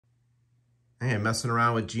Hey, I'm messing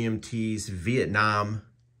around with GMT's Vietnam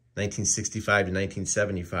 1965 to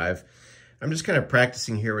 1975. I'm just kind of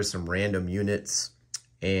practicing here with some random units.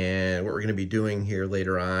 And what we're going to be doing here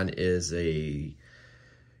later on is a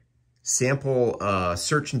sample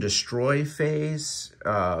search and destroy phase,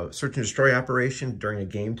 search and destroy operation during a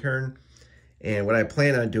game turn. And what I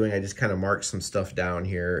plan on doing, I just kind of marked some stuff down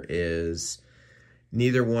here, is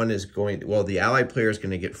neither one is going, well, the allied player is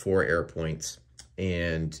going to get 4 air points.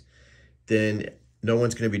 And then no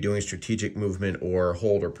one's going to be doing strategic movement or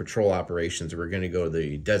hold or patrol operations. We're going to go to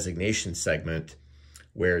the designation segment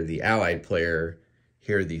where the allied player,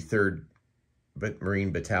 here the 3rd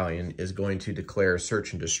Marine Battalion, is going to declare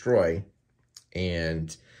search and destroy.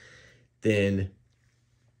 And then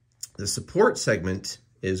the support segment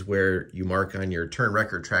is where you mark on your turn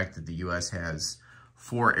record track that the U.S. has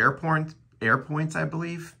 4 air points, I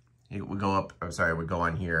believe. It would go up, I'm sorry, it would go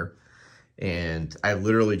on here. And I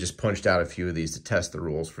literally just punched out a few of these to test the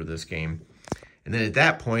rules for this game. And then at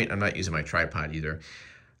that point, I'm not using my tripod either.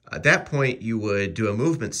 At that point, you would do a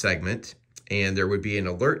movement segment, and there would be an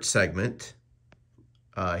alert segment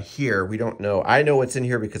here. We don't know. I know what's in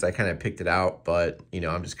here because I kind of picked it out, but you know,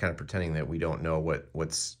 I'm just kind of pretending that we don't know what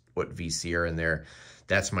VC are in there.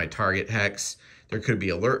 That's my target hex. There could be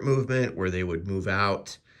alert movement where they would move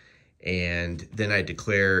out, and then I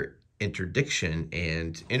declare interdiction,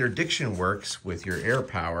 and interdiction works with your air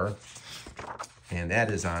power, and that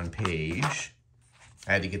is on page,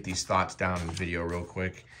 I had to get these thoughts down in the video real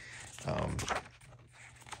quick.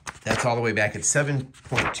 That's all the way back at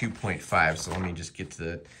 7.2.5, so let me just get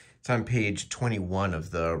to it's on page 21 of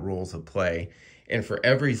the rules of play. And for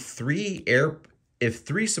every 3 if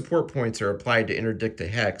 3 support points are applied to interdict a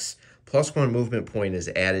hex, +1 movement point is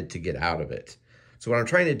added to get out of it. So what I'm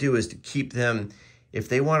trying to do is to keep them, if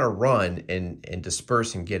they want to run and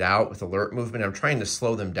disperse and get out with alert movement, I'm trying to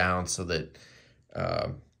slow them down so that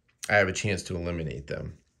I have a chance to eliminate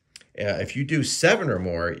them. If you do 7 or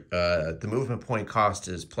more, the movement point cost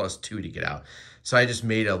is +2 to get out. So I just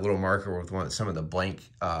made a little marker with some of the blank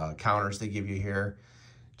counters they give you here,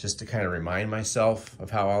 just to kind of remind myself of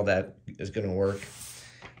how all that is going to work.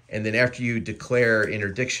 And then after you declare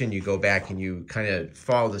interdiction, you go back and you kind of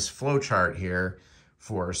follow this flow chart here.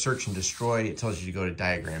 For search and destroy, it tells you to go to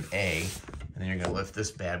diagram A, and then you're going to lift this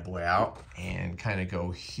bad boy out and kind of go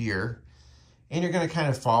here. And you're going to kind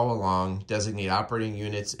of follow along, designate operating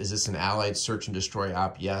units. Is this an allied search and destroy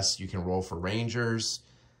op? Yes, you can roll for Rangers.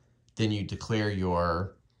 Then you declare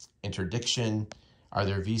your interdiction. Are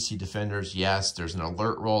there VC defenders? Yes, there's an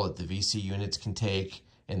alert roll that the VC units can take,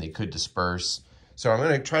 and they could disperse. So I'm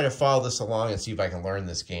going to try to follow this along and see if I can learn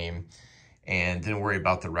this game, and then worry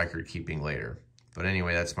about the record keeping later. But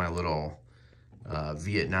anyway, that's my little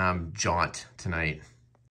Vietnam jaunt tonight.